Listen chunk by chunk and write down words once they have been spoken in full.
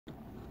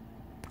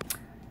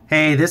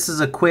Hey, this is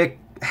a quick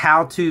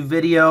how-to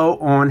video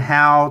on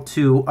how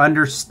to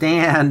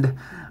understand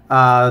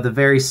the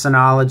various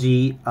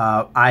Synology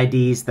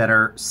IDs that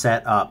are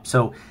set up.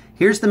 So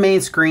here's the main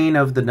screen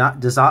of the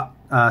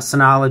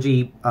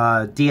Synology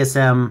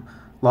DSM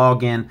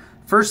login.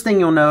 First thing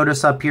you'll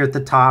notice up here at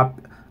the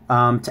top,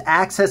 to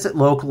access it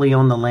locally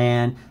on the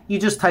LAN, you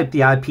just type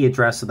the IP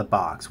address of the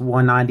box,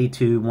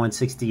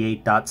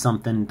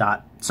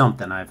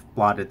 192.168.something.something. I've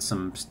blotted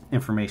some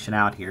information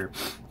out here.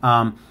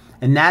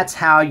 And that's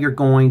how you're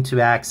going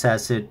to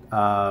access it,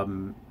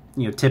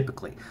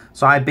 typically.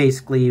 So I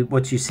basically,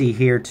 what you see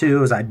here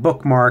too, is I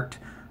bookmarked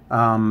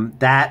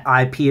that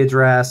IP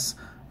address.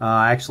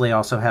 I actually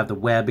also have the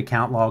web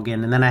account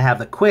login, and then I have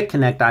the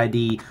QuickConnect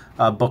ID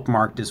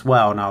bookmarked as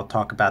well, and I'll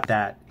talk about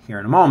that here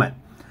in a moment.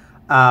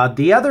 When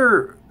you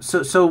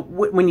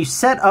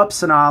set up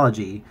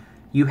Synology,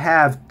 you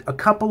have a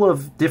couple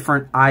of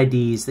different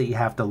IDs that you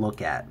have to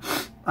look at.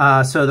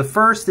 So the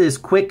first is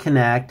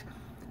QuickConnect,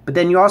 but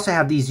then you also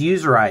have these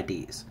user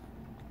IDs.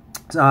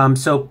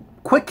 So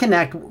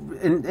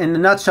QuickConnect, in a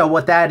nutshell,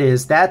 what that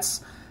is,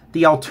 that's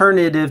the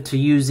alternative to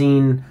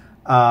using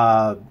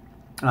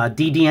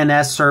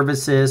DDNS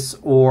services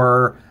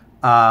or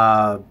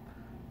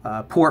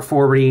port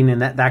forwarding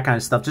and that kind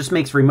of stuff. Just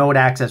makes remote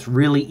access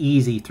really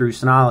easy through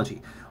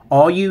Synology.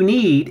 All you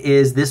need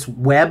is this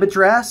web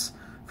address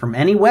from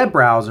any web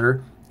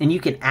browser, and you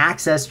can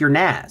access your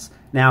NAS.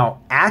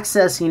 Now,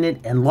 accessing it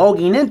and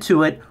logging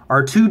into it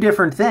are two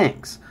different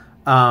things.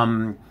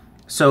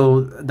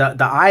 So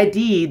the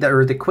ID,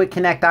 or the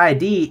QuickConnect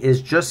ID,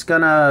 is just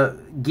gonna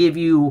give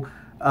you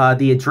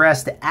the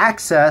address to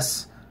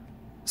access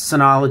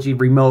Synology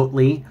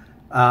remotely,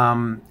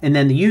 and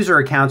then the user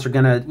accounts are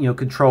gonna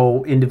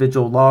control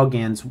individual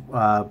logins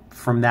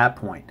from that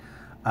point.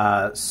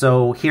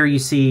 So here you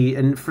see,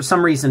 and for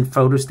some reason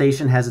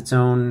PhotoStation has its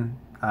own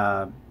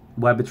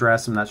web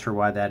address. I'm not sure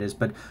why that is,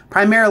 but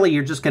primarily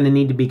you're just going to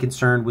need to be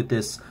concerned with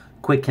this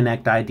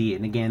QuickConnect ID,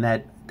 and again,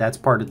 that's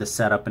part of the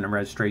setup and the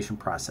registration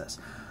process.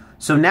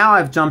 So now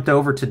I've jumped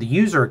over to the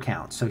user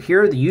accounts. So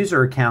here are the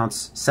user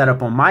accounts set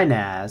up on my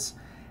NAS,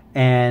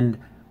 and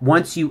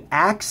once you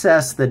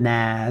access the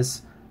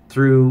NAS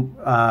through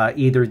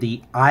either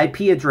the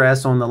IP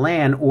address on the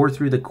LAN or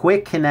through the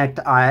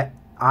QuickConnect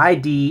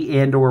ID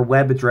and or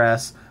web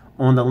address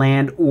on the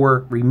LAN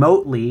or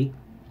remotely,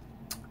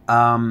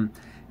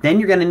 then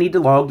you're going to need to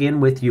log in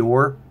with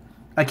your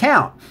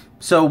account.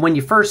 So when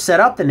you first set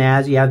up the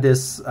NAS, you have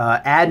this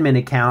admin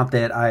account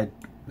that I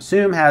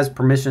assume has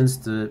permissions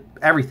to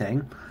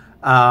everything.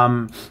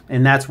 And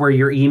that's where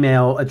your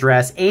email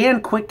address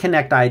and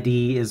QuickConnect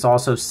ID is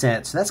also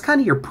sent. So that's kind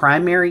of your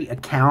primary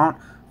account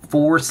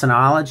for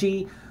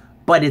Synology,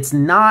 but it's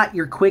not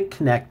your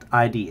QuickConnect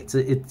ID.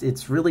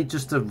 It's really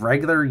just a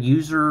regular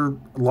user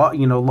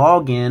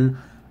login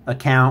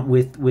account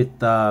with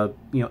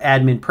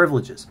admin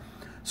privileges.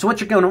 So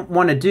what you're going to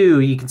want to do,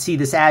 you can see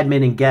this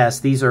admin and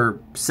guest. These are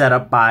set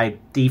up by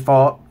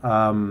default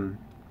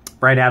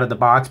right out of the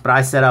box, but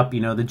I set up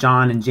the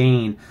John and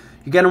Jane.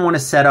 You're going to want to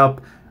set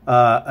up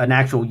an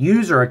actual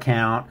user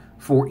account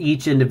for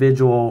each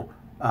individual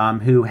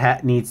who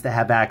needs to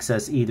have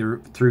access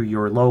either through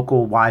your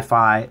local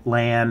Wi-Fi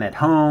LAN at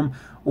home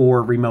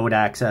or remote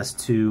access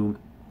to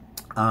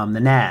the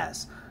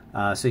NAS.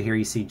 So here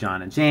you see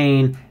John and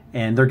Jane,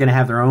 and they're going to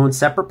have their own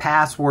separate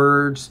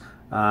passwords,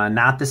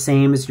 not the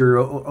same as your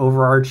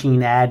overarching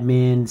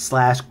admin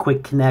 /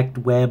 QuickConnect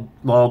web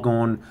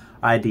logon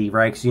ID,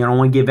 right? Because you don't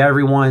want to give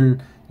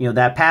everyone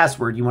that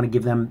password. You want to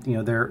give them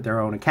their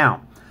own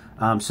account.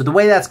 So the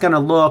way that's going to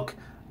look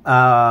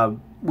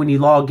when you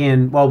log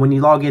in, when you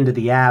log into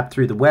the app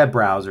through the web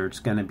browser, it's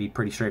going to be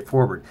pretty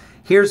straightforward.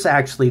 Here's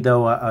actually,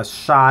 though, a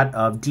shot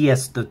of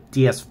the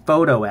DS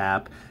Photo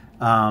app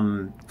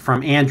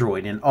from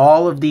Android, and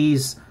all of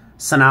these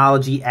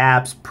Synology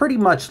apps pretty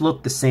much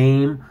look the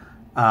same.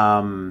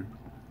 The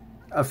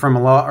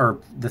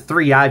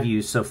three I've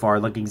used so far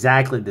look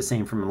exactly the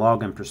same from a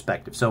login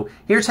perspective. So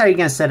here's how you're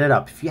going to set it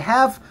up. If you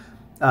have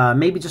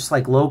maybe just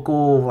like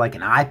local, like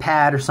an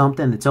iPad or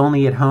something that's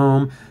only at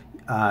home,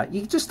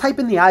 you can just type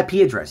in the IP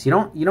address. You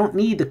don't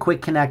need the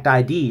QuickConnect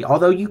ID,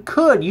 although you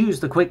could use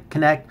the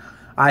QuickConnect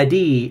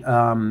ID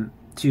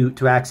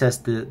to access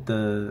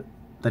the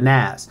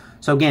NAS.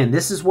 So again,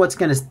 this is what's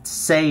going to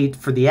say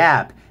for the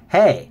app,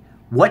 hey,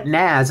 what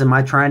NAS am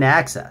I trying to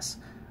access?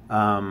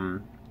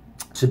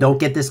 So don't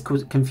get this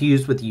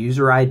confused with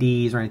user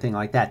IDs or anything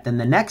like that. Then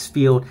the next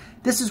field,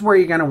 this is where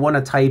you're going to want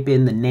to type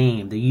in the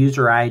name, the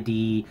user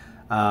ID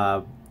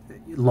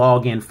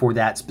login for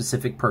that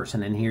specific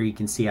person. And here you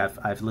can see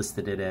I've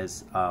listed it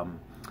as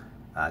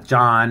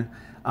John.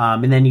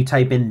 And then you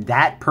type in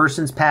that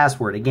person's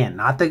password. Again,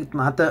 not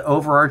the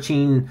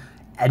overarching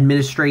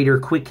administrator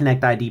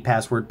QuickConnect ID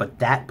password, but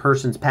that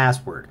person's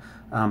password.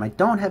 I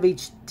don't have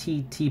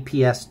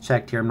HTTPS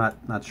checked here. I'm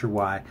not sure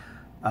why.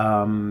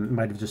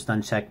 Might have just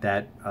unchecked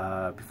that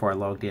before I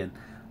logged in.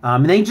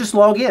 And then you just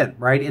log in,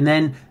 right? And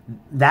then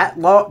that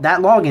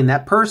login,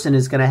 that person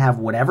is going to have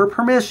whatever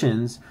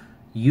permissions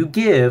you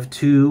give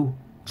to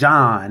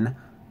John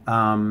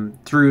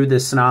through the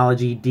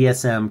Synology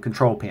DSM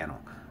control panel.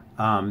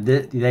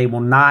 They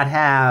will not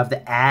have the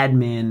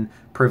admin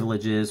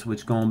privileges,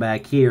 which going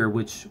back here,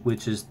 which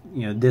is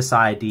this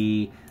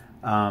ID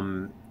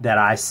that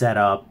I set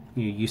up.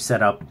 You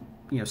set up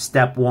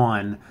step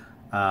 1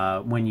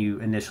 when you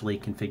initially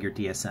configure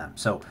DSM.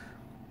 So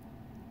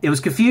it was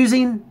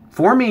confusing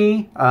for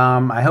me.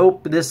 I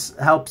hope this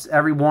helps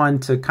everyone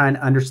to kind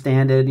of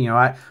understand it.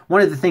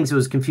 One of the things that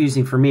was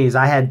confusing for me is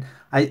I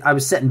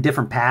was setting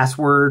different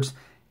passwords,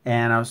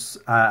 and I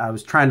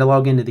was trying to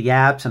log into the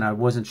apps, and I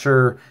wasn't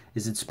sure,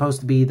 is it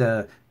supposed to be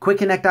the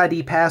QuickConnect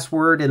ID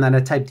password, and then I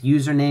typed the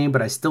username,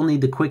 but I still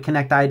need the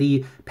QuickConnect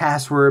ID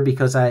password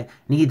because I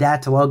need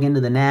that to log into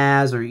the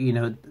NAS, or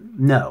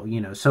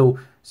no, so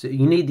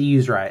you need the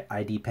user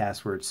ID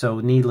password. So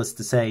needless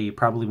to say, you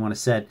probably want to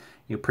set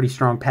pretty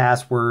strong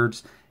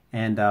passwords,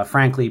 and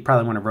frankly, you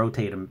probably want to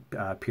rotate them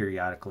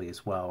periodically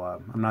as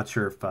well. I'm not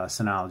sure if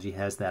Synology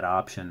has that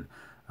option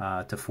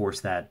to force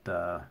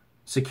that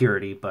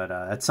security, but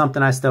that's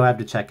something I still have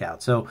to check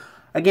out. So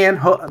again,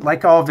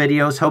 like all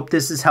videos, hope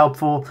this is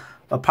helpful.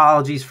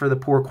 Apologies for the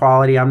poor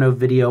quality. I'm no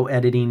video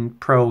editing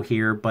pro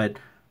here, but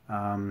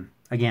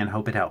again,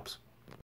 hope it helps.